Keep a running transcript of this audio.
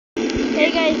Hey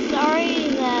guys,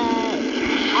 sorry that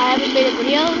I haven't made a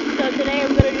video, so today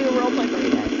I'm gonna do a roleplay for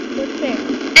you guys. What's fair?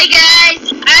 Hey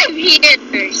guys, I'm here.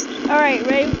 Alright,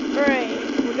 ready? Alright,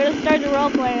 we're gonna start the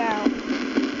roleplay now.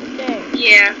 Okay.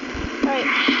 Yeah. Alright.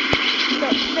 So,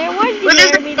 Thayer, why did you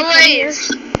dare me to come here?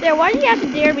 Thayer, why did you have to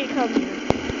dare me to come here?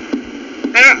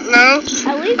 I don't know.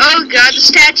 At least. Oh god, the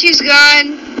statue's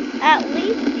gone. At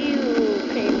least you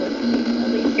came with me. At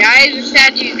least. Guys, the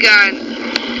statue's gone.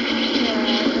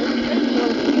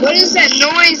 What is that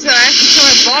noise though? I have to put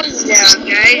my volume down,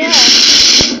 guys. Yeah.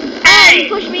 Hey! You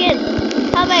pushed me in.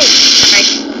 Help me. Right.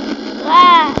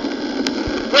 Ah.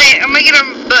 Wait, I'm making a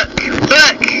book.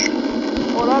 Book.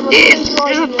 Hold on, There's a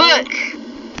book.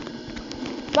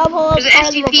 Stop, hold on. There's an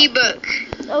SCP book.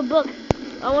 Oh, book.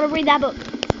 I want to read that book.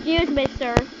 Excuse me,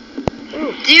 sir.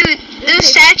 Ooh. Dude, the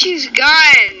statue's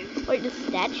gone. Wait, the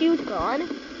statue's gone?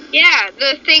 Yeah,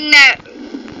 the thing that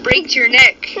breaks your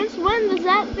neck. Since when does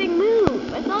that thing move?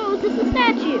 I thought it was just a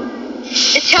statue.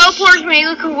 It teleports when you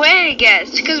look away, I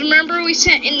guess. Because remember we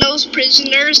sent in those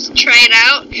prisoners to try it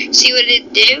out, see what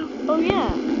it'd do? Oh,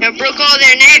 yeah. It broke all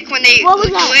their neck when they looked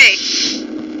away.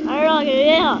 I don't know,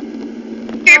 yeah.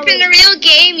 If in the real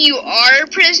game you are a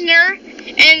prisoner,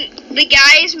 and the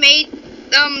guys made,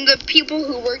 the people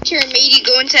who worked here made you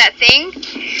go into that thing,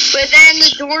 but then the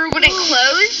door wouldn't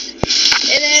close,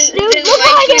 and then the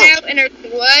light came out, and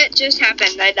what just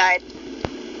happened? I died.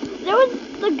 There was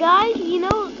the guy, you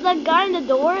know, that guy in the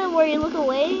door where you look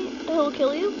away, and he'll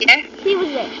kill you? Yeah. He was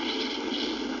there.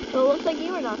 So it looks like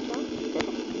you were knocked out.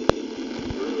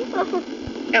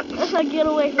 Yep. Let's not get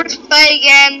away from Let's play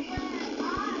again.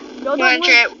 No, Come on,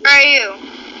 Trip. Where are you?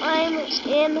 I'm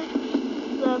in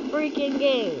the freaking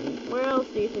game. Where else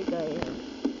do you think I am?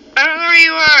 I don't know where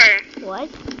you are. What?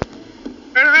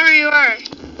 I don't know where you are.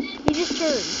 He just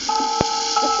turned.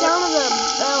 The sound of the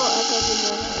bell echoes in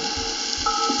your head.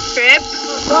 Trip?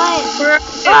 What? Where are you?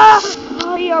 Ah!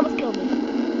 Oh, you almost killed me.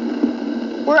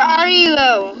 Where are you,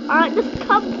 though? Just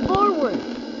come forward.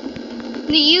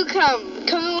 No, you come.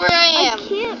 Come where I am. I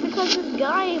can't because this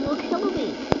guy will kill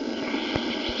me.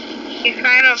 You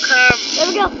kind of come. There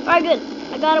we go. Alright, good.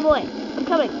 I got him away. I'm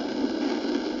coming.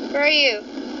 Where are you?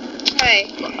 Hey.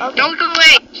 Okay. Don't go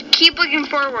away. Keep looking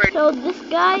forward. So this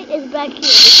guy is back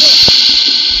here.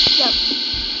 No.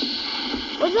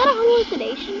 Was that a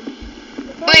hallucination?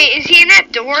 Wait, is he in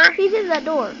that door? He's in that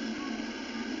door.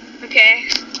 Okay.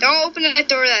 Don't open that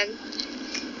door then.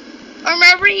 Or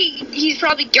remember, he's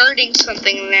probably guarding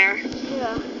something in there.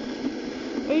 Yeah.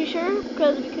 Are you sure?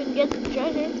 Because we could get some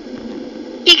treasure.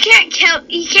 He can't kill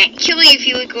you if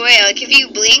you look away. Like if you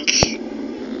blink. You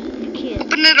can't.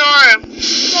 Open the door.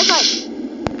 Okay,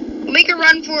 fine. Make a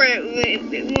run for it.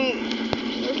 It won't.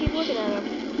 I'm gonna keep looking at him.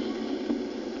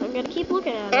 I'm gonna keep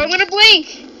looking at him. Oh, I'm gonna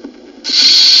blink.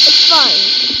 It's fine.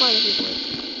 It's fine if you blink.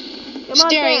 Come on,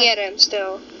 Staring there. at him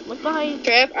still. Look behind you.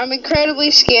 Trip, I'm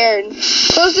incredibly scared.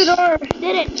 Close the door.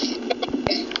 Did it.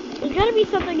 There's gotta be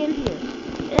something in here.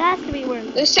 It has to be where.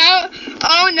 The sound.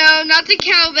 Oh no, not the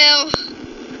cowbell.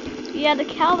 Yeah, the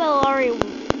cowbell already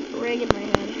rang in my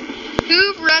head.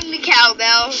 Who rung the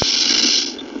cowbell?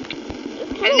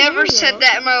 I never said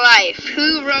that in my life.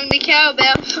 Who rung the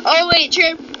cowbell? Oh wait,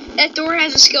 Trip, that door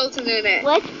has a skeleton in it.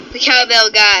 What? The cowbell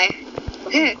guy.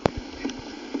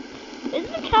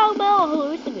 Isn't the cowbell a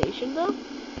hallucination though?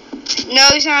 No,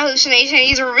 he's not a hallucination.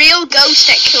 He's a real ghost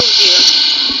that kills you.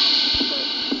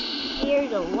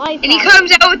 Here's a life. And he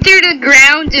comes out through the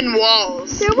ground and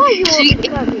walls. There why you want to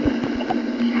come here?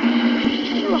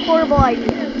 This is a horrible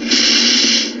idea.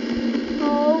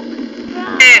 Oh,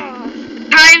 God.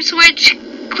 Time switch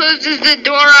closes the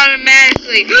door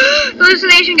automatically.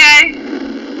 Hallucination guy.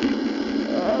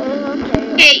 Okay.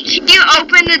 Hey, can you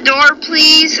open the door,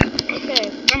 please? Okay.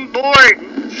 I'm bored.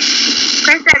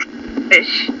 Press that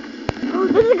fish. Oh,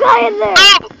 there's a guy in there.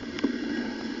 Oh!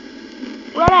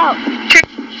 Run out.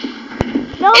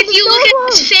 No, if you look at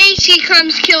his face, he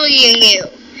comes killing you.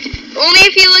 Only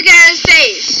if you look at his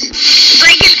face. It's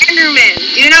like an Enderman.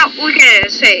 Do not look at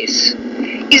his face.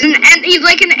 He's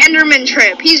like an Enderman,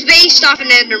 Trip. He's based off an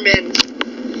Enderman.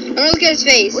 I'm gonna look at his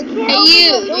face. Hey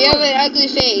you have an ugly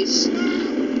face.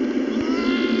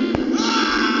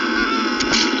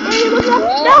 Hey, look up.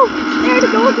 No! There, the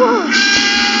door closed.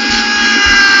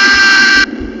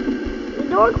 The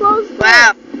door closed.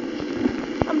 Wow.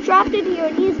 I'm trapped in here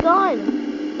and he's gone.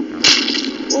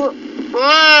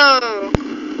 Whoa.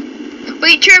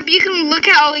 Wait, Trip, you can look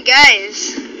at all the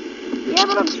guys. Yeah,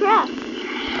 but I'm trapped.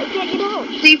 I can't get out.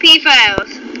 CP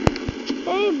files.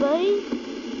 Hey, buddy.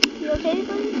 You okay,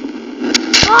 buddy?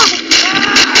 Ah!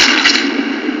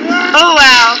 Oh,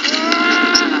 wow.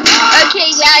 Okay,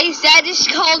 guys, that is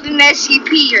called an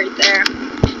SCP right there.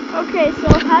 Okay, so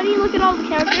how do you look at all the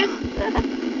characters?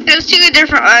 Let's do a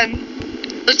different one.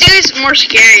 Let's do this more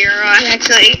scarier one,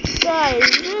 actually. Guys,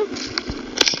 this...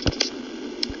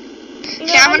 You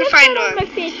know, Okay, I'm gonna find on my one.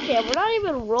 face cam. We're not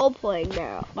even role-playing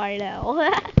now, by now.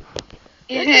 Let's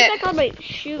check on my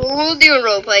shoot. We'll do a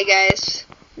roleplay, guys.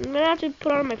 I'm gonna have to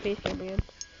put on my face cam again.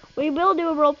 We will do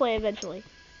a roleplay eventually.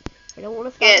 I don't want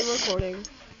to stop Yes. the recording.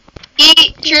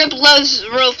 Trip loves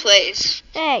roleplays.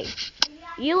 Hey,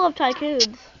 you love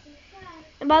tycoons.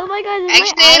 And by the way, guys, if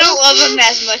Actually, my I eye don't love looks them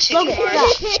as much weird-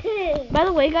 anymore. Look, by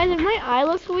the way, guys, if my eye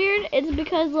looks weird, it's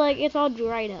because like it's all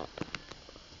dried up.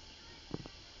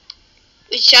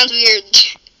 Which sounds weird.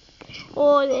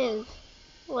 Well, it is.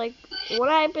 Like one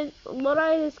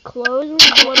eye is closed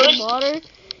with little water,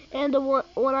 and the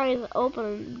one eye is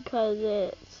open because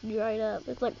it's dried up.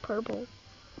 It's like purple.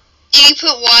 Did you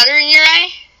put water in your eye?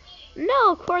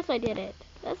 No, of course I didn't.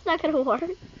 That's not gonna work.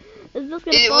 It's just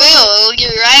gonna. It fall will.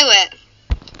 Your eye wet.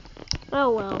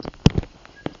 Oh well.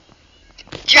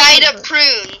 Dried up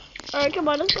prune. Alright, come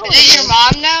on, let's go. Does your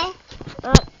mom know?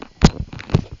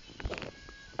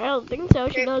 I don't think so.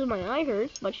 She knows my eye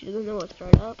hurts, but she doesn't know what's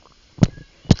dried up.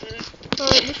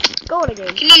 Alright, let's go on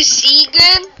again. Can you see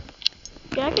good?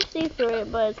 Yeah, I can see through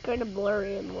it, but it's kind of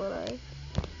blurry in one eye.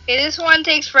 Okay, this one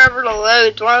takes forever to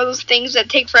load. It's one of those things that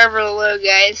take forever to load,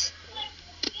 guys.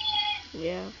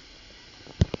 Yeah.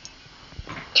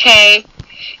 Okay.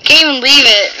 Can't even leave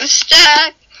it. I'm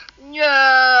stuck. No.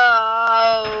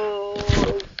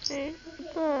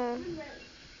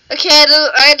 Okay,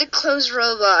 I had to close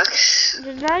Roblox.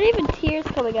 There's not even tears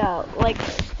coming out. Like,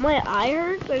 my eye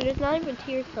hurts, and there's not even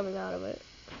tears coming out of it.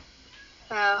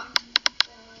 Wow.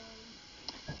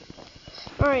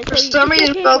 Alright, For so some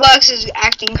reason, Roblox is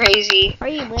acting crazy. Are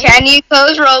you winning? Can you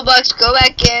close Roblox? Go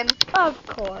back in. Of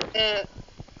course.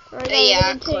 Right,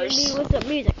 Yeah, of course. Me with the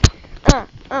music.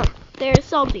 They're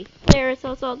salty. They're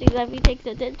so salty that if you take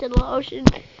a dip to the ocean,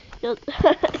 you'll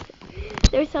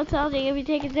they're so salty if you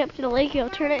take a dip to the lake, you'll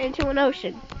turn it into an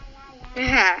ocean.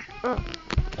 Yeah.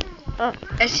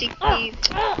 SCP.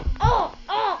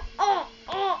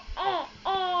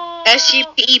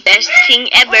 SCP, best thing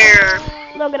ever.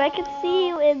 Logan, I can see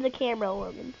you in the camera,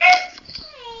 Logan.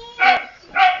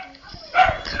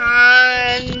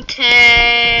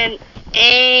 Content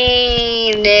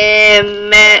anime.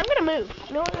 I'm gonna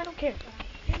move. No, I don't care.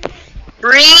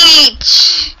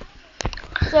 Breach.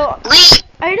 So, Bleach.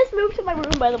 I just moved to my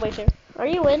room, by the way, sir. Are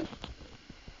you in?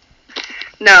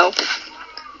 No.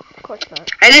 Of course not.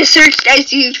 I just searched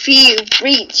SCP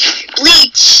breach.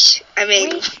 Bleach. I mean.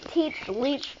 Bleach, teach,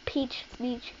 leech, peach,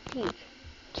 speech, teach.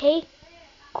 K,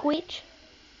 queech.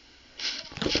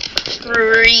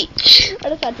 Breach. I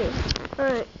just had to.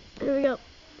 Alright, here we go.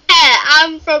 Hey,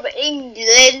 I'm from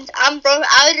England. I'm from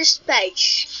outer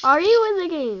space. Are you in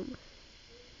the game?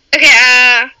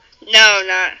 Okay, no,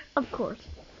 not. Of course.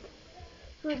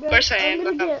 Of course I am.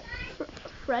 I'm gonna get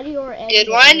Freddy or Eddie. Good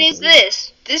one is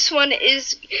this. This one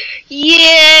is,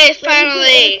 yay,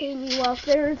 finally.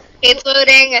 It's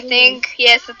loading, I think.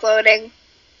 Yes, it's loading.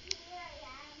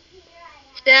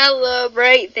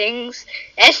 Celebrate things.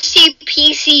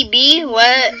 SCPCB,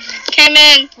 what? Came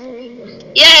in.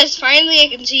 Yes, finally I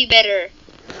can see better.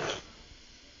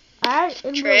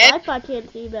 In real life I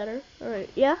can't see better. Alright,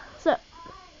 yeah, so.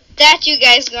 That you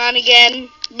guys gone again,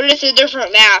 but it's a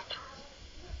different map.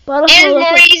 But And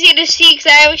more easy to see because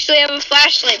I actually have a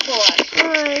flashlight pull on.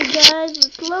 Alright guys,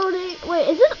 it's loading. Wait,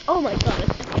 is it? Oh my god,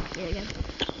 it's here again.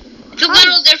 It's a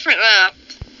little different map.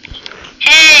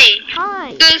 Hey!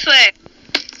 Hi. Go this way.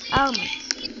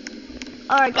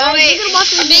 Alright guys, Oh wait, you're gonna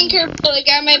watch I'm being careful. The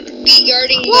guy might be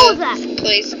guarding What was the that?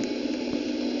 place.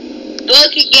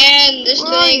 Look again, this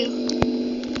Where are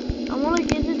thing. I wanna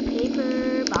get this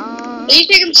paper bomb. At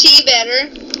least I can see better.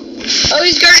 Oh,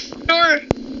 he's guarding the door.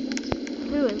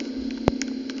 Who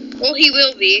is? Well, he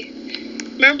will be.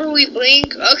 Remember we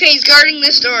blink? Okay, he's guarding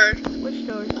this door. Which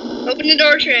door? Open the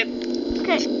door, Trip.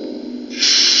 Okay.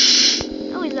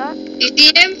 No, he's not. You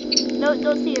see him? No,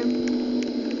 don't see him.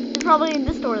 He's probably in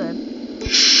this door then.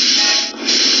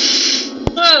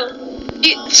 Whoa.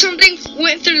 Something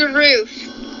went through the roof.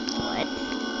 What?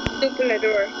 Open the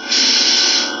door.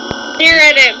 Stare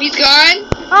at him. He's gone?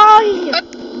 Oh, he's here.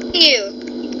 You.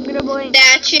 I'm gonna blink.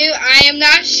 Statue, I am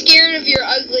not scared of your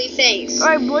ugly face.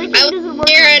 Alright, blinking I doesn't will work.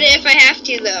 stare at it if I have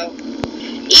to, though.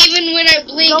 Even when I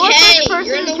blink, Go with hey, this person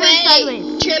you're in the and turn way.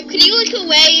 sideways. Trip, can you look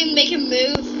away and make him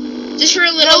move? Just for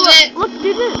a little bit. Look,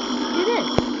 do this. Do this.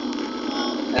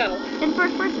 Oh. In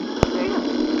first person. There you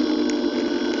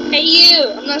go. Hey, you.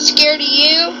 I'm not scared of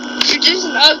you. You're just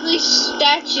an ugly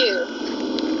statue.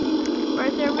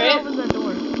 Right there. to open the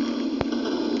door.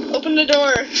 Open the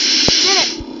door. Get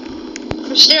it.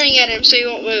 I'm staring at him so he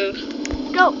won't move.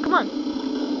 Go, come on.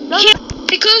 No,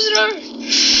 Hey, close the door.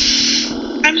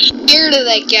 I'm scared of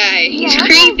that guy. He's that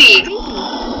creepy. guy's creepy.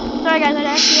 Sorry guys, I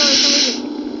accidentally covered him.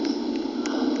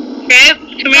 Okay,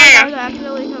 come Sorry here. guys, I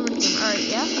accidentally covered him. Alright,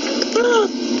 yeah?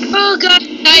 Oh god,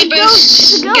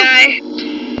 Go. guy.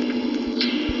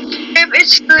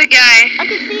 It's the guy. I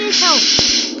can see his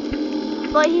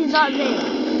health. But he's not there.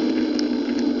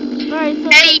 Alright, so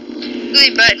Hey,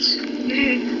 ugly butts.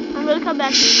 I'm gonna come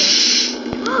back to you.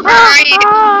 Where are you?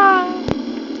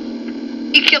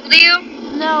 He killed you?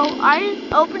 No, I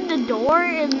opened the door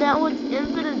and that was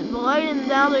infinite void and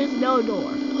now there's no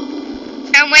door.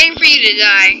 I'm waiting for you to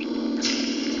die.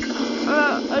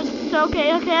 It's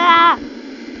okay.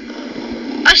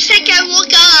 A second,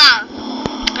 look up.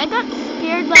 I got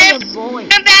scared by the void.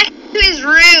 Come back to his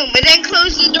room and then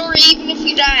close the door even if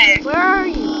you die. Where are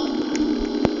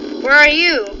you? Where are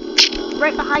you?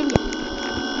 Right behind you.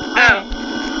 Oh.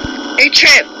 Hey,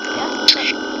 Trip.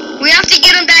 Yeah. We have to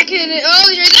get him back in. Oh,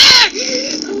 you're there!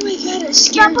 Oh my god, it scared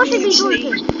Stop pushing me towards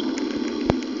him.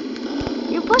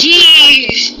 You're pushing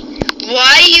Jeez.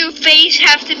 Why your face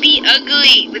have to be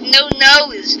ugly with no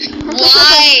nose?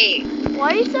 Why?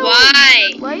 Why are you so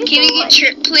Why? Why are you Can so we get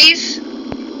Trip, please?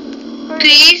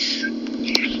 Please?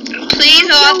 Please,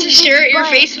 You're I'll have so to stare at your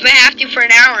big face if I have to for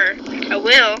an hour. I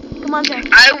will. Come on, sir.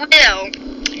 I will.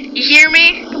 You hear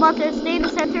me? Come on, sir. Stay in the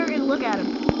center and look at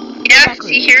him. Yes,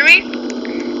 you hear me?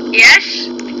 Yes?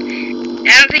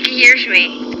 I don't think he hears me.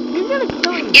 He's gonna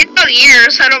kill you. He has no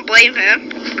ears, I don't blame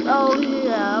him. Oh,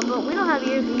 yeah, but we don't have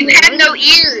ears either. You have no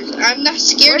ears. I'm not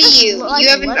scared of you. You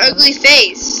have an ugly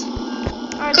face.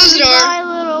 Alright, Close the door. My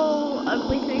little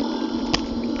ugly thing.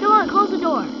 Come on, close the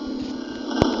door.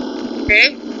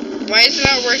 Okay. Why is it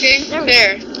not working? There we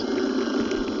There.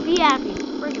 Be happy. It's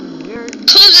freaking weird.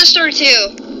 Close this door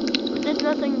too. There's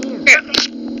nothing here.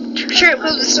 Sure,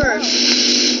 close this door.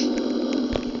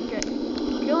 Okay.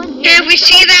 Go in Okay, here. if we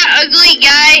see that ugly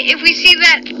guy, if we see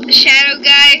that shadow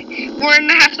guy, we're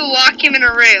gonna have to lock him in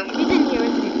a room. He's in here,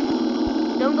 isn't he?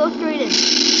 Don't go straight in. I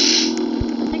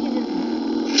think he's in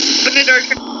here. Open the door.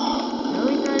 No,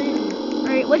 he's not in here.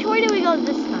 Alright, which way do we go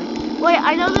this time? Wait,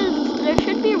 I know there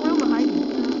should be a room behind me.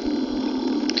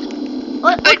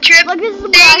 Look, Trip, look, this is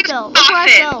where I fell. Look where I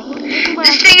fell.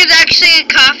 This thing is actually a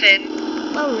coffin.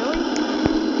 Oh,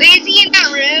 really? Wait, is he in that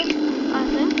room? I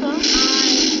think so.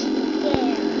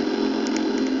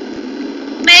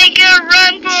 Make a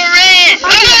run for it!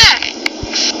 Ah!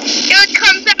 It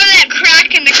comes out of that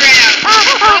crack in the ground.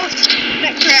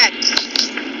 That crack.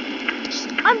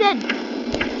 I'm dead.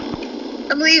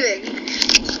 I'm leaving.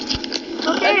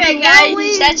 Okay, guys,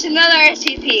 leave. that's another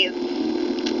SCP.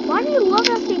 Why do you love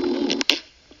SCP?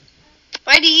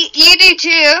 Why do you do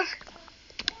too?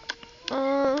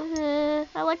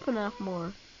 I like FNAF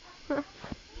more.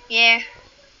 Yeah.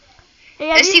 Hey,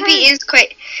 have you SCP is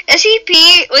quite...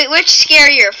 SCP, wait, which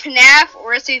scarier, FNAF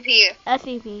or SCP? heard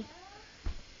SCP.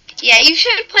 Yeah, you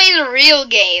should play the real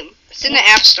game. It's in the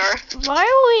App Store. Why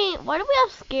do we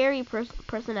have scary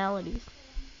personalities?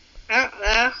 I don't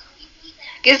know.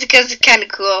 Guess because it's kind of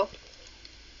cool.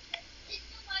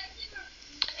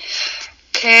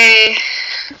 Okay.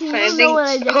 You I don't know what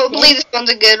I think just hopefully did. this one's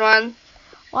a good one.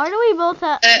 Why do we both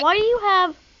have? Why do you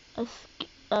have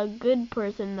a good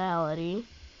personality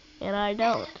and I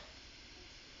don't?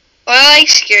 Well, I like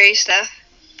scary stuff.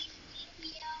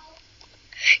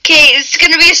 Okay, it's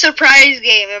gonna be a surprise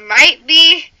game. It might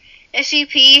be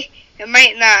SCP. It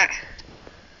might not.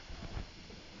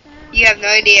 You have no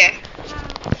idea.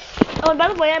 Oh, by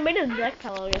the way, I made a deck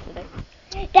pillow yesterday.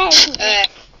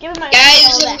 Give me my Guys,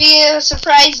 it's gonna be a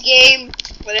surprise game.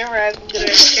 Whatever, I'm gonna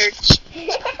search.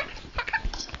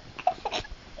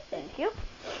 Thank you.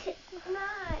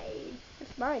 Nice.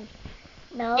 It's mine.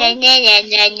 No.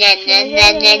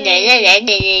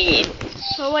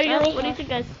 So what do you think,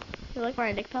 guys? You like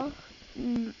my deck pillow?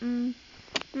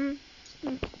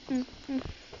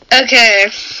 Okay.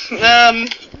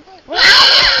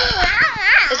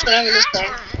 That's what I'm gonna say.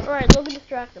 Alright, don't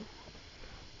distract them.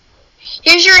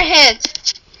 Here's your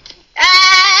hint.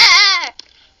 Ah!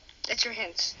 That's your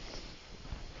hint.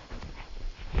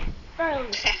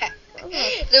 Alright.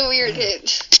 The weird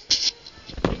hint.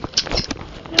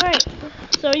 Alright.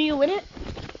 So you win it?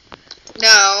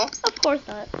 No. Of course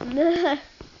not.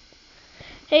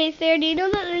 Hey, Thayer, do you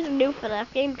know that there's a new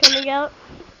FNAF game coming out?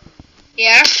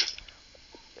 Yeah?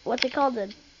 What's it called then?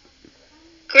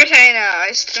 Of course I know. I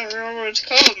just don't remember what it's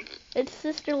called. It's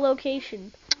Sister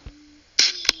Location.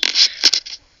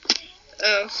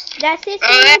 Oh. That's Sister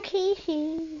Oh,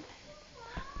 Location.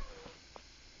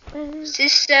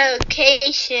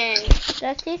 Dislocation.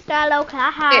 That's his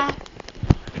location.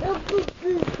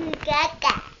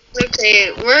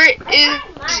 Okay, where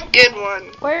is a good one?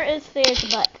 Where is Thayer's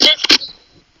butt?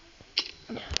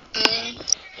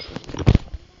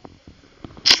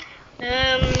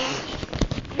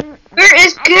 Where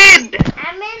is good?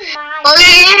 I'm in my. Oh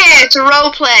yeah, it's a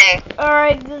role play.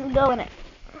 Alright, then go in it.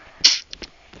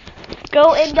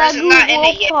 Go in that I'm not in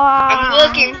it yet. I'm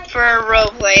looking for a role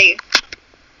play.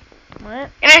 What?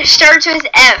 And it starts with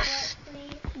F.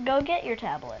 Go get your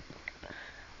tablet.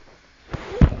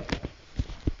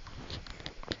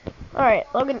 Alright,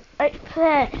 Logan.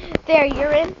 There,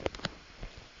 you're in.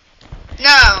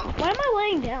 No. Why am I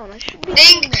laying down? I should be.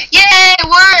 Yay, it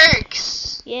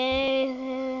works. Yay.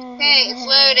 Hey, it's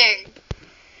loading.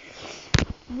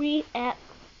 Re-app.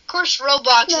 Of course,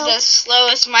 Roblox is as slow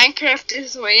as Minecraft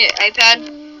is on my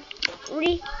iPad.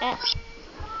 Re-app.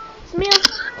 Smell.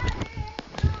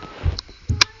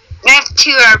 Map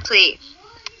 2R, please.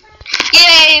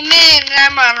 Yay, man,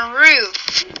 I'm on a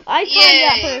roof. I timed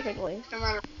that perfectly. I'm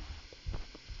on a...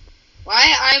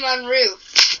 Why I'm on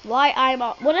roof? Why I'm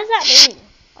on... What does that mean?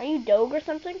 Are you Doge or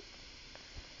something?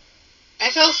 I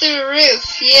fell through the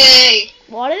roof. Yay.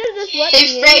 Why did it just let Hey,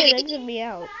 me Freddy. in and exit me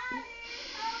out?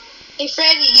 Hey,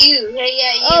 Freddy, you. Hey,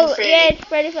 yeah, you, Oh, Freddy. yeah, it's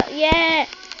Freddy. Yeah.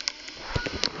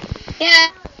 Yeah.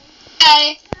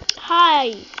 Hi.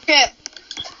 Hi. Trip.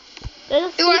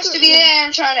 There's a Who wants to be an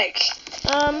animatronic?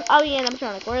 I'll be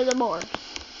animatronic. Where are the more?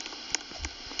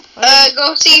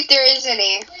 Go see if there is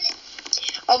any.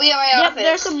 I'll be at my Yep, office.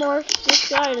 there's some more. This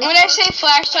guy. When I say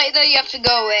flashlight, though, you have to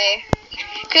go away.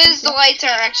 Because the lights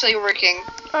aren't actually working.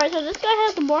 Alright, so this guy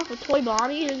has the morph with Toy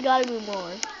Bonnie. There's gotta be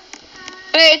more.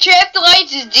 But Trip, the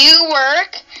lights do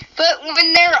work, but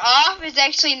when they're off, it's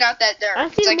actually not that dark. I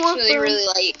see It's more actually from- really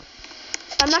light.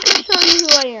 I'm not gonna tell you who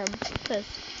I am. Because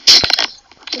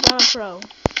I'm a pro.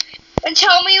 And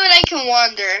tell me when I can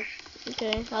wander.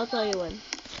 Okay, I'll tell you when.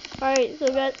 Alright, so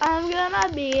guys, I'm gonna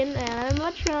be an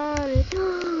animatronic.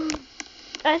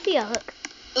 I see a hook.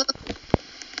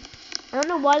 I don't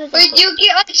know why this Wait, do you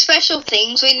get like special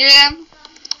things when you're them?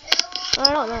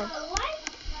 I don't know.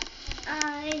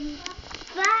 I'm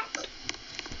back.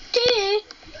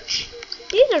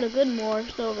 These are the good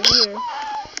morphs over here.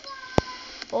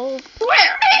 Oh,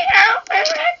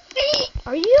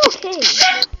 are you okay?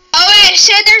 Oh, it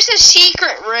said there's a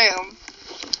secret room.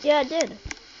 Yeah, it did.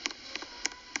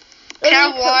 Can I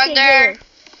Okay, wander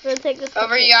we're gonna take this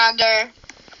over cupcake. yonder?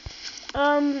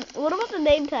 What about the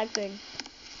name tag thing?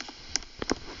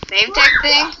 Name tag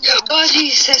thing? Oh,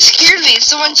 jeez, that scared me.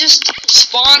 Someone just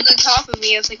spawned on top of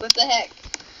me. I was like, what the heck?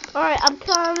 Alright, I'm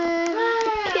coming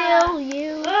to kill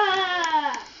you.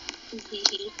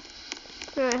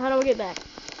 Alright, how do I get back?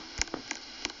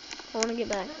 I wanna get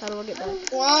back. How do I get back?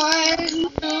 Wandering.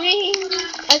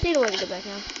 I see the way to get back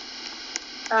now.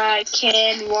 I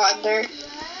can wander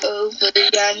over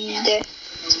yonder.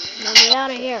 Let me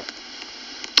out of here.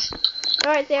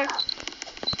 Alright, there.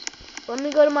 Let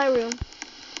me go to my room.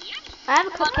 I have a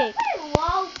cupcake.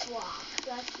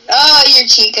 Oh, you're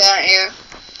Chica, aren't you?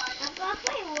 I'm gonna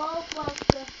play Roblox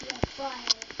with your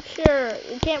friend. Sure,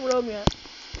 you can't roam yet.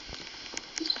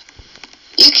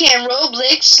 You can't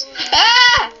Roblox.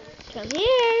 Ah! Come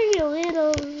here, you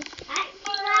little.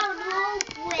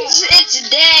 It's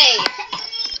day.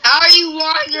 How are you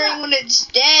wandering when it's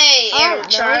day, I don't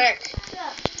animatronic?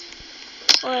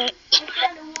 What?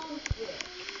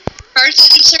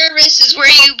 Varsity service is where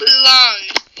you belong.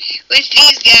 With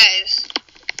these guys.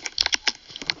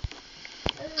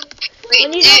 Wait,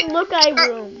 When you don't look, I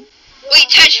room. wait,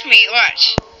 touch me,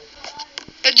 watch.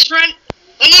 Just run.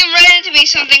 When you run into me,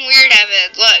 something weird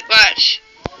happens. Look, watch.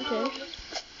 Okay.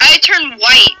 I turn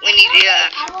white when you do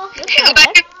that. Okay, go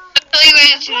back and tell you when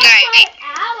it's night.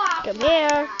 Come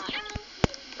here.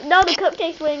 No, the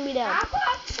cupcake's weighing me down.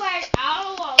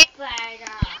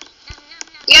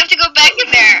 You have to go back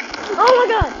in there. Oh my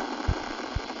god!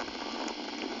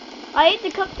 I ate the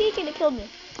cupcake and it killed me.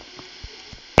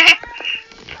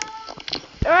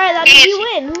 Alright, that means you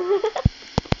win.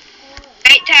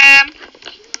 Nighttime.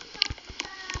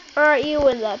 Alright, you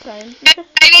win that time. I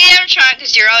mean, animatronic,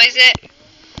 because you're always it.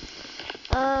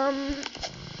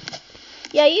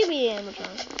 Yeah, you be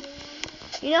animatronic.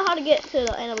 You know how to get to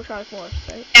the animatronic morphs,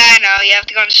 right? Yeah, I know. You have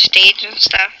to go on stage and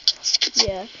stuff.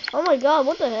 Yeah. Oh my god,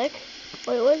 what the heck?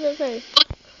 Wait, what does that say?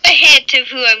 A hint of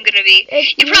who I'm gonna be.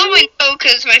 It's You me? probably know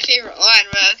because it's my favorite line,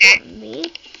 but okay.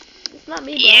 Me? It's not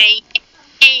me, bro.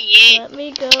 Yeah. Let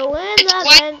me go in the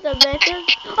white. vent of benches.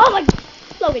 Oh my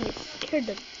Logan, you scared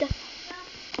the death.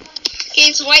 Okay,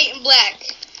 it's white and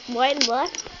black. White and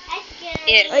black?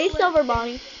 Yeah. Are you Silver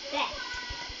Bonnie?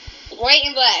 white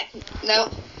and black. No.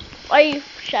 Are you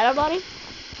Shadow Body?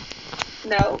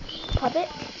 No. Puppet?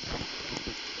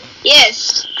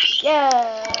 Yes.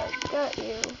 Yeah, got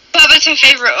you. Puppet's my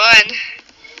favorite one.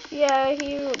 Yeah,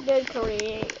 he did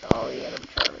create all the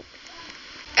animatronics.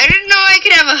 I didn't know I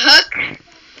could have a hook.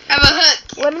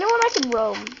 Let me know when I can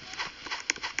roam.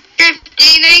 Do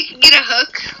you know you can get a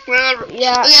hook? Well,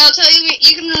 Yeah. Okay, I'll tell you.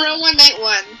 You can roam one night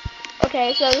one.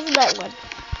 Okay, so this is that one.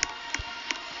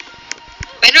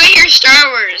 I know you're Star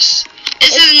Wars.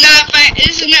 This is not my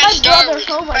Star brother, Wars.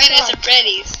 oh my Five Nights God. at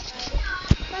Freddy's.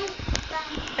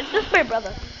 It's just my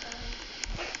brother.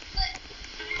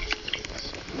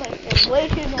 Way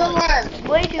too noisy. Come on.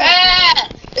 Way too noisy. Ah!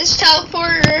 This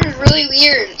teleporter is really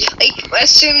weird. Like, as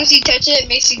soon as you touch it, it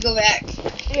makes you go back.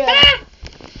 Yeah. Ah!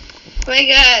 Oh my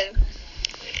God.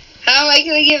 How am I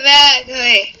gonna get back?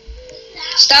 Okay.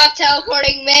 Stop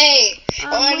teleporting me.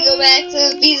 I want to go back to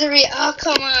the pizzeria. Oh,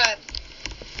 come on.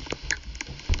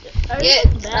 Are Yeah,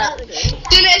 you bad? As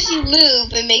soon as you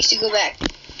move, it makes you go back.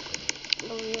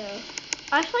 Oh yeah.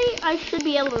 Actually, I should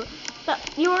be able to.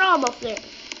 You were almost there.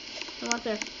 I'm not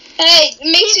there. Hey,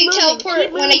 it makes Keep me moving, teleport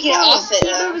keep when I moving get forward, off it.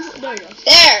 keep moving. There you go.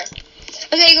 There.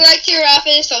 Okay, go back to your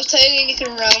office. I'll tell you can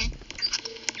roam.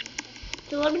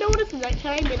 So let me know when it's night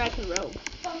time and I can roam.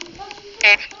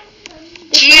 Okay.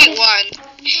 Night one.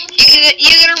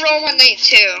 You're gonna roam on night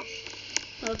two.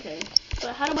 Okay.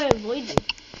 But how do I avoid you?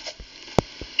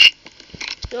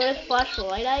 Do I just flash the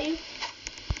light at you?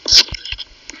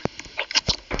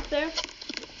 There?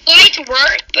 Lights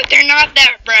work, but they're not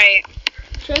that bright.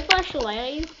 Should I flash the light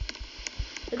at you?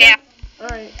 Yeah.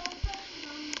 Alright.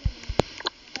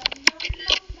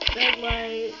 Red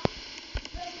light.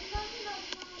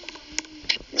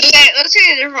 Okay, let's do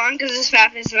a different one because this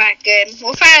map is not good.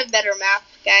 We'll find a better map,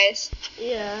 guys.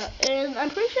 Yeah, and I'm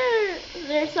pretty sure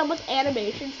there's some with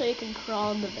animation so you can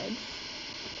crawl in the vents.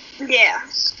 Yeah.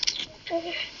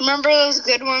 Remember those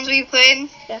good ones we played?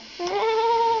 Yeah.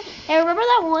 Hey, remember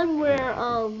that one where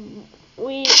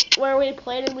we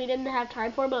played and we didn't have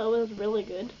time for it, but it was really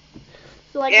good.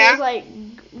 So like Yeah. there was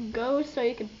like ghosts so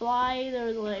you could fly. There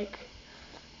was like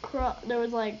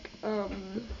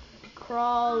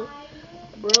crawl,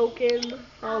 broken,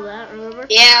 all that. Remember?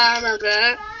 Yeah, I remember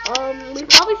that. We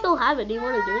probably still have it. Do you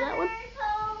want to do that one?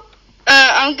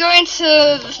 I'm going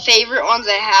to the favorite ones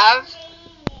I have.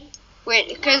 Wait,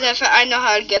 because I know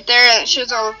how to get there, and it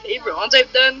shows all the favorite ones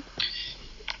I've done.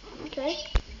 Okay.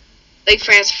 Like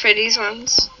Freddy's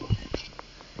ones.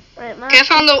 Alright, Okay, I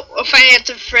found the Five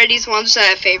Freddy's ones that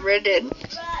I favorited.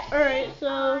 Alright,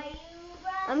 so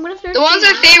I'm gonna start. The ones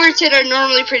I favorited are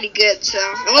normally pretty good, so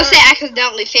unless they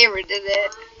accidentally favorited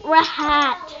it.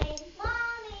 Rat.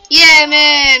 Yeah,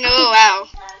 man. Oh wow.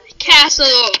 Castle.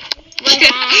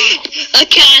 A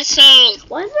castle.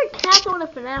 Why is there a castle in a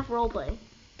FNAF roleplay?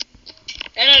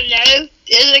 I don't know.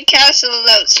 There's a castle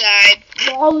outside.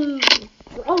 And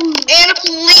a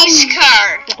police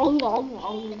car.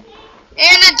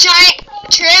 And a giant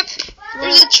trip.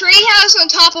 There's a tree house on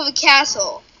top of a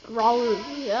castle.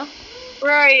 Yeah.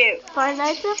 Where are you? Five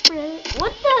Nights at Freddy's.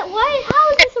 What the? Why? How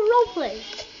is this a roleplay?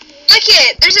 Look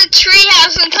at it. There's a tree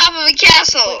house on top of a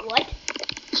castle. Wait, what?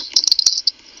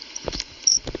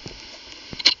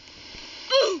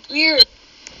 Weird.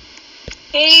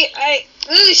 Hey,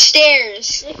 ooh,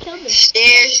 stairs. It killed me.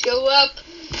 Stairs go up,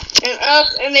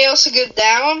 and they also go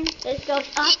down. It goes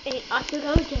up and up to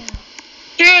go down.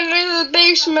 Dude, look at the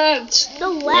basement. The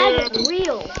lag is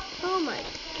real. Oh my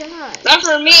god. Not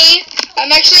for me. I'm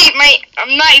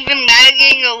not even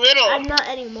lagging a little. I'm not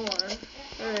anymore.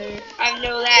 Alright. I have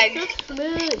no lag. It's so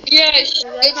smooth. Yes,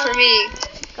 good for me.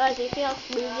 Guys, you see how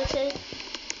smooth this is?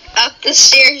 Up the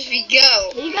stairs we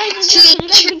go. You guys To the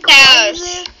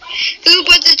treehouse. Who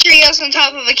put the treehouse on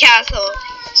top of a castle?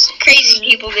 Crazy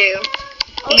people do.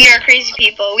 Oh, We are crazy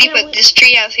people. We put this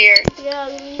treehouse here. Yeah,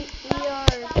 we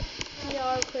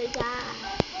are crazy.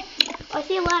 I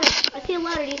see a ladder.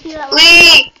 Do you see that ladder?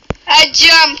 Lee, I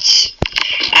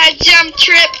jumped,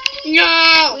 trip.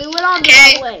 No. We went on the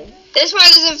Okay. wrong way. This one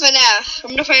isn't FNAF.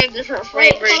 I'm gonna find a different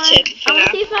Wait, version. hold on. I'm gonna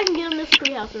FNAF. see if I can get in this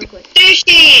treehouse real quick.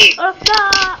 Sushi. Oh,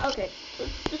 no! Okay,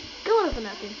 let's just go on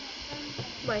FNAF then.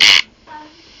 Bye.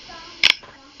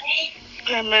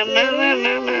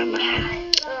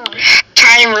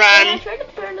 Time I run. tried to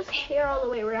turn this chair all the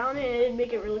way around and it didn't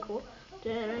make it really cool.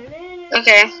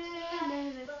 Okay.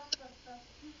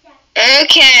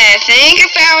 Okay, I think I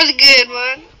found a good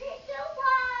one.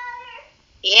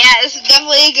 Yeah, this is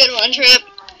definitely a good one, Trip.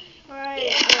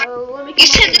 Alright, let me You come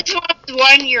said up this one was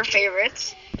one of your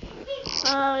favorites.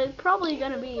 It's probably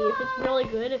gonna be, if it's really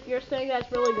good, if you're saying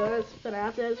that's really good, it's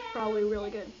FNAF, it's probably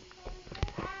really good.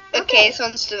 Okay, this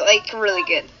one's like really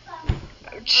good.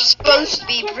 supposed to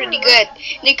be pretty good.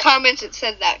 In the comments it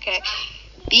said that, okay?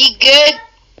 Be good.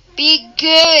 Be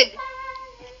good.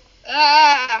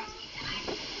 Ah.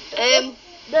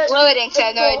 Loading, so I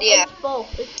have no idea. It's full.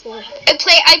 It's full.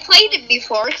 I played it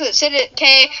before because it said it.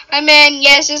 Okay, I'm in.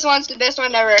 Yes, this one's the best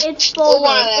one ever. It's full.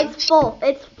 One of them. It's full.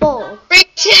 It's full. Free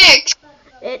ticks.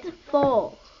 It's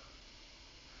full.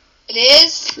 It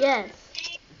is. Yes.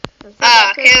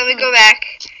 Okay. Let me go back.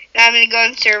 Now I'm gonna go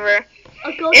on server.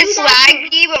 It's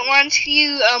laggy, but once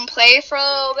you play for a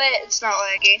little bit, it's not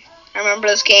laggy. I remember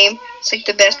this game. It's like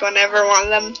the best one ever. One of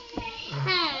them.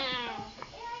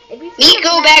 Me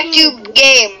go back to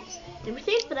game. Did we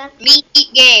say for that? Me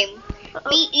eat game.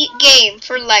 Me eat game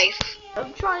for life.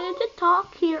 I'm trying to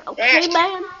talk here. Okay,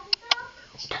 man.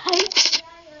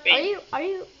 Okay.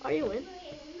 Are you in?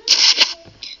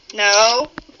 No.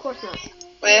 Of course not.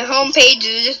 My home page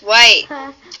is just white.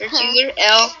 Search user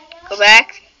L. Go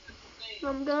back.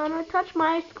 I'm gonna touch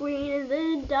my screen and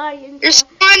then die in. Your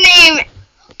spawn name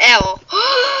L.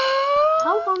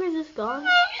 How long is this gone?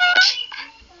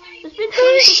 It's been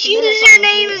Whose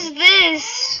username is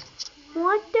this?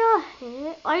 What the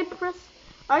heck?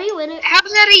 Are you in it?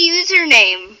 How's that a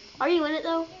username? Are you in it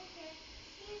though?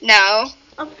 No.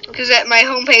 Because my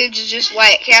homepage is just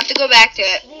white. Okay, I have to go back to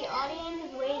it. The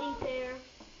audience is waiting there.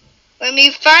 Let me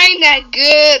find that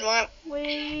good one.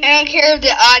 Wait. I don't care if the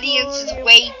audience is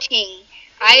waiting.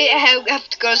 I have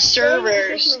to go to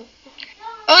servers.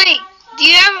 Oh wait, do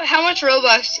you have, how much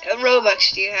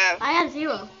Robux do you have? I have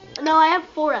 0. No, I have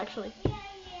 4 actually.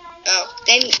 Oh,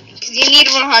 then, because you need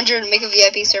 100 to make a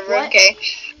VIP server, What? okay.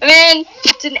 And then,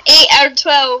 it's an 8 out of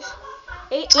 12.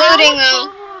 8 It's loading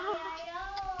though.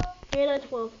 8 out of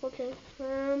 12, okay.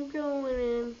 I'm going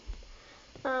in.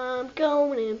 I'm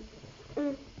going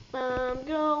in. I'm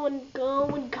going.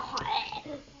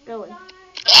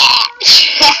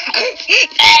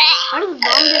 I just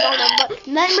vomited on that butt.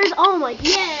 Nightmares, oh my,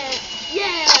 yeah!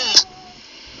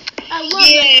 I love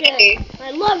this thing.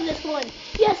 I love this one.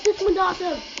 Yes, this one's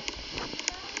awesome.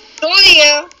 Told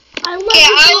you. I love Yeah,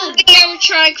 this I one. will be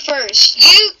animatronic first.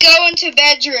 You go into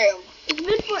bedroom. It's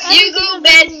been forever. You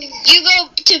go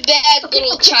to bed,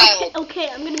 little child. Okay,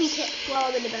 I'm gonna be ticked while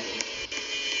I'm in the bedroom.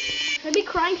 Should I be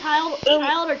crying child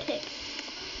or tick?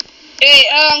 Hey,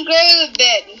 go to the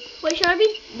bed. Wait, should I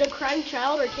be the crying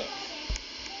child or tick?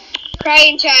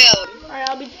 Crying child. Alright,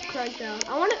 I'll be crying child.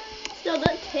 I want to. Still,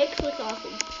 that ticks looks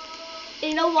awesome.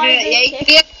 And you know why Yeah, there's you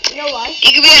ticks? You know why?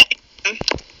 You can be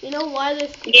You know why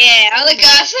there's ticks? Yeah, I look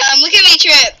awesome. Look at me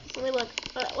trip. Let me look.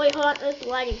 Wait, hold on. It's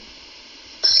lagging.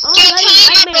 Oh, Yo, tell me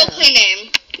my nightmare. roleplay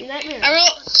name. Your nightmare.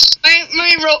 My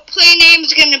roleplay name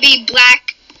is gonna be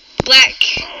black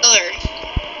color.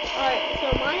 Alright, so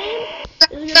my name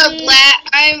is So gonna be.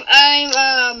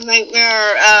 I'm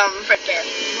nightmare right there.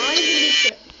 Mine is gonna be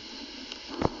Chip.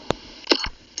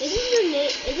 Isn't your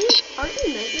name? Aren't you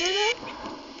nightmare though?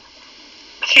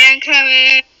 Can't come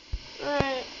in.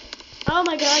 Alright. Oh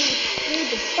my god, you scared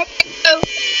the. Oh,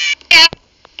 yeah.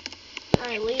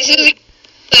 Alright, leave This is it.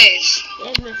 the place.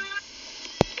 Yes, miss.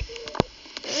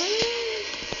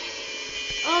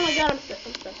 Oh my god, I'm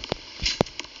stuck.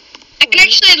 I can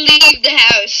actually leave the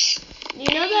house.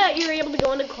 You know that you're able to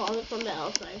go in the closet from the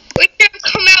outside? We can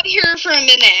come out here for a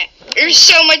minute. There's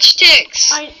so much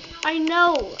ticks. I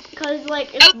know, cause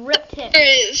like it's rip ticks.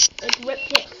 There is. It's rip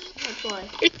ticks. That's why.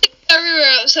 There's ticks everywhere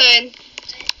outside.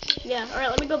 Yeah. Alright,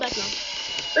 let me go back now.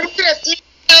 So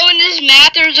in this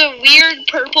map, there's a weird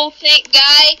purple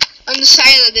guy on the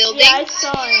side of the building. Yeah, I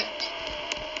saw it.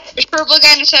 There's a purple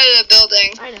guy on the side of the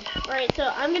building. I know. Alright,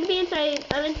 so I'm gonna be inside.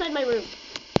 I'm inside my room,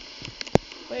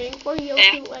 waiting for you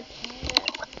Yeah. to attack.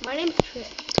 My name's Trip.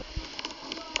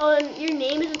 Oh, and your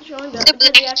name isn't showing up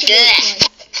because you have to do it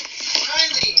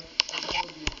twice.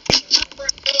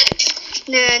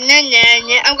 No.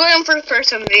 I'm going for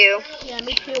first-person view. Yeah,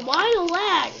 me too. Why the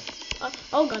lag?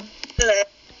 Oh god.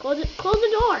 Close it. Close the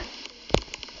door.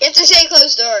 You have to say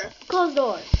closed door. Close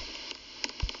door.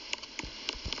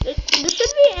 This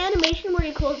should be an animation where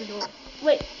you close the door.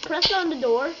 Wait, press on the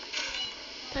door.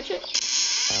 Touch it.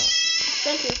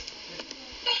 Thank you.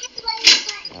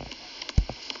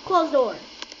 Close door.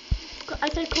 I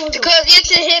said close door. Because you have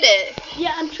to hit it.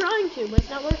 Yeah, I'm trying to, but it's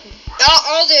not working.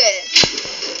 I'll do it.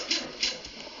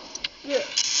 Here.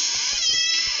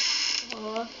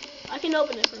 I can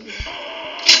open it from here.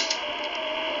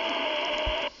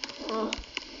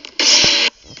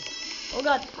 Oh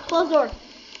god, close door.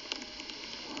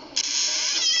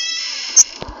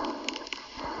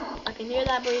 I can hear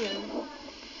that breathing.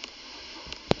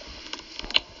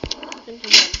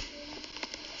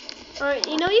 Alright,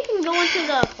 you know you can go into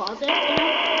the closet, you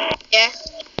know? Yeah.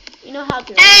 You know how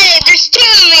to. Hey, there's two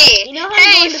of me. You know how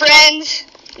hey, to friends.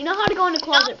 You know how to go in the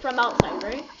closet from outside,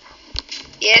 right?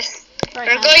 Yes. Right,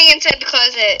 We're going inside the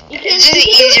closet. You It's just the can do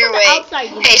it easier from the way. outside,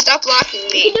 you know. Hey, stop blocking You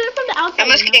me. can do it from the outside. I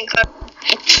must you get know. in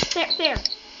close. There.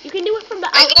 You can do it from the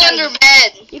I go outside. under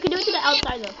bed. You can do it to the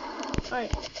outside though.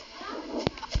 Alright.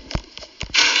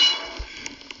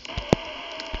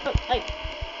 Oh, hey.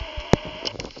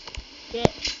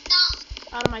 Get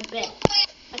out of my bed.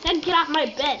 I said get off my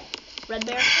bed, Red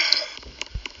Bear.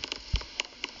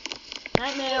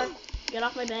 Nightmare. Get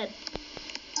off my bed.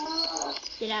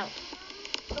 Get out.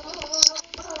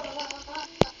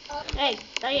 Hey,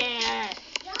 Thayer.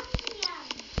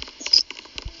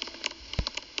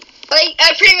 Like,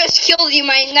 I pretty much killed you.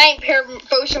 My nightmare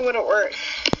potion wouldn't work.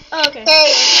 Oh, okay.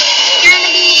 Hey, you're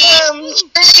gonna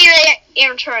be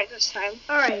animatronic this time.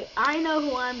 Alright, I know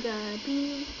who I'm gonna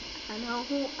be. I know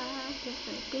who I'm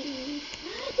gonna be.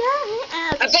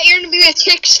 Yeah, I bet you're gonna be the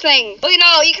Ticks thing. Oh,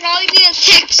 no, you can only be the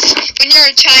Ticks when you're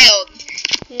a child.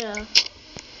 yeah.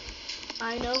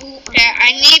 I know who I'm Yeah,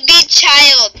 I need to be a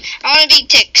child. I wanna be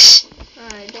Ticks.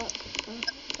 Alright,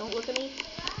 don't look at me.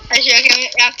 I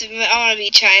wanna be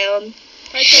a child.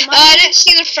 Alright, so I didn't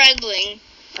see the friendling.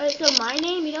 Alright, so my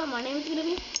name, you know what my name is gonna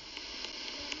be?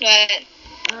 But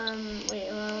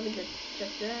Wait, let me just check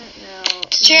that now.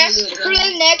 just for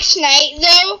the next night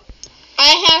though,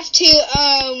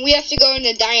 we have to go in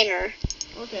the diner.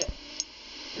 Okay.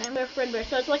 Nightmare Fredbear.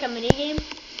 So it's like a mini game.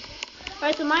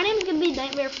 Alright, so my name is gonna be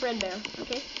Nightmare Fredbear.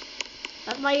 Okay.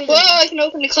 That's my username. Whoa, I can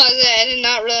open the closet. I did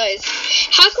not realize.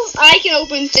 How come I can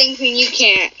open things when you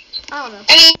can't? I don't know.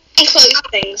 I mean, close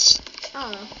things. I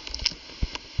don't know.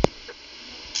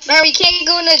 Remember, you can't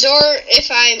go in the door if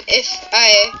I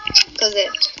close it.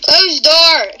 Close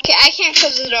door. Okay, I can't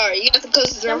close the door. You have to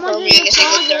close the door for Someone's me. in the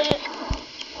closet.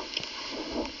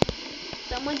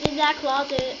 Someone's in that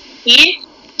closet. Yeah.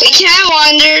 Wait, can I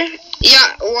wander?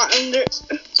 Yeah, wander.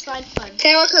 Fine.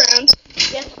 Can I walk around?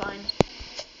 Yes, fine.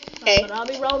 Okay. But I'll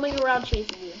be roaming around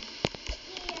chasing you.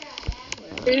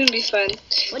 It's gonna be fun.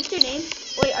 What's your name?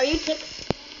 Wait, are you Ticks?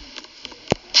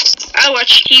 I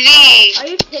watch TV. Are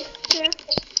you Ticks, Sarah?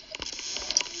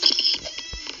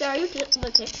 Sarah, are you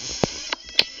the Ticks?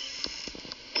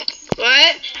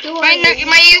 What? Who are you?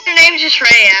 My username is just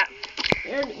Raya.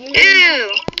 You're Ooh,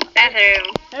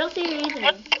 bathroom. I don't see your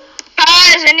username.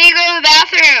 Pause, I need to go to the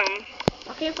bathroom.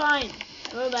 Okay, fine.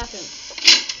 Go to the bathroom.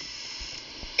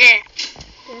 Eh.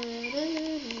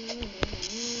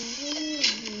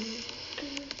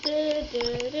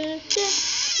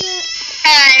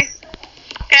 Hi.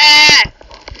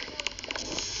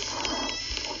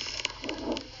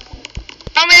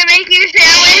 I'm gonna make you a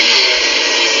sandwich.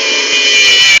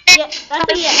 Yeah,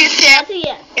 that's a yes. That's a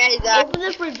yes. Yeah, Open the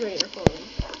refrigerator for me.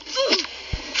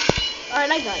 Alright,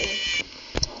 I got you.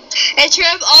 Hey,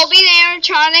 Trev, I'll be the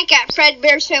animatronic at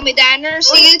Fredbear's Family Diner,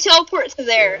 so you teleport to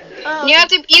there. Oh, You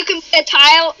can be a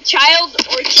child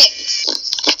or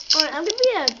Ticks. Alright, I'm gonna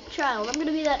be a child. I'm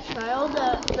gonna be that child,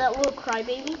 that little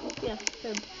crybaby. Yeah,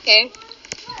 good. Okay.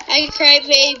 I can cry,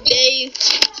 baby.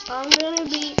 I'm gonna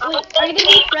be. Wait, are you gonna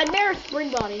be Fredbear or Spring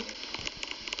Bonnie?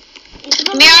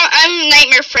 Yeah, I'm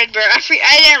Nightmare Fredbear. I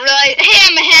didn't realize. Hey,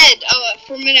 I'm ahead. Oh,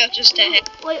 for a minute, I was just ahead.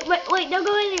 Wait, don't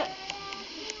go in there.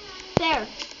 There.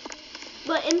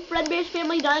 But in Fredbear's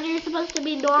Family Diner, you're supposed to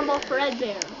be normal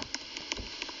Fredbear.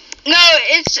 No,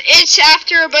 it's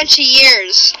after a bunch of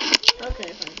years.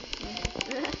 Okay, fine.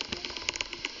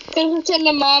 Can pretend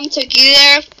the mom took you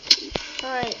there.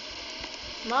 Alright.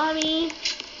 Mommy.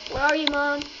 Where are you,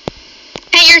 Mom?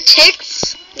 Hey, you're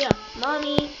Ticks? Yeah,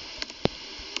 Mommy.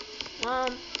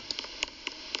 Mom.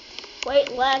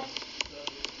 Wait, lag.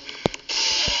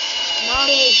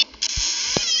 Mommy.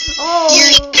 Oh.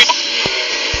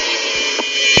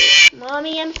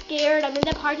 Mommy, I'm scared. I'm in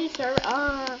the party server.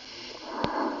 I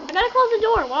gotta close the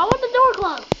door. Why won't the door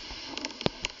close?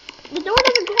 The door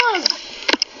doesn't close.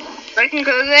 I can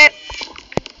close it.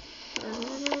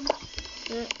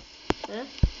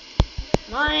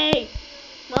 Mommy.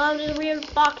 Mom, there's a weird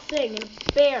fox thing and a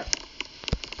bear.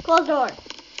 Close the door.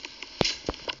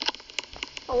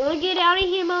 I wanna get out of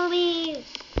here, Mommy.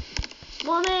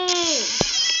 Mommy.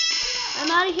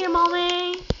 I'm out of here,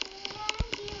 Mommy.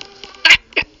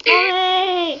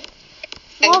 Mommy.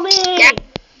 Mommy. Yeah,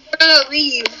 we're gonna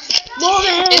leave. Mommy.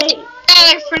 It's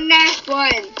another FNAF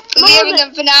one. We haven't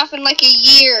done FNAF in like a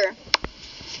year.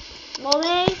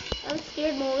 Mommy. I'm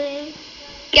scared, Mommy.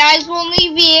 Guys, we'll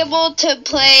only be able to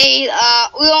play,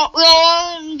 we'll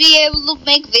only be able to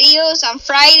make videos on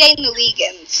Friday and the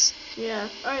weekends. Yeah.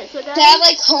 Alright, so guys. To have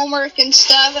like homework and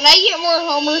stuff, and I get more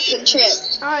homework than Trip.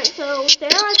 Alright, so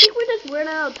Sarah, I think we're just running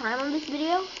out of time on this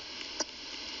video.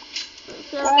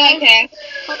 So, Okay.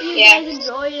 hope you Yeah. guys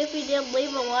enjoyed. If you did,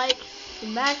 leave a like,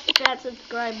 smash that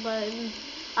subscribe button.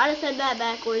 I just said that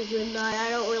backwards, and I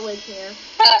don't really care.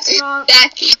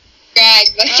 That's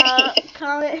bad.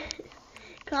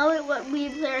 Comment what me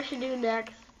and Thayer should do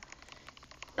next.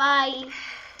 Bye.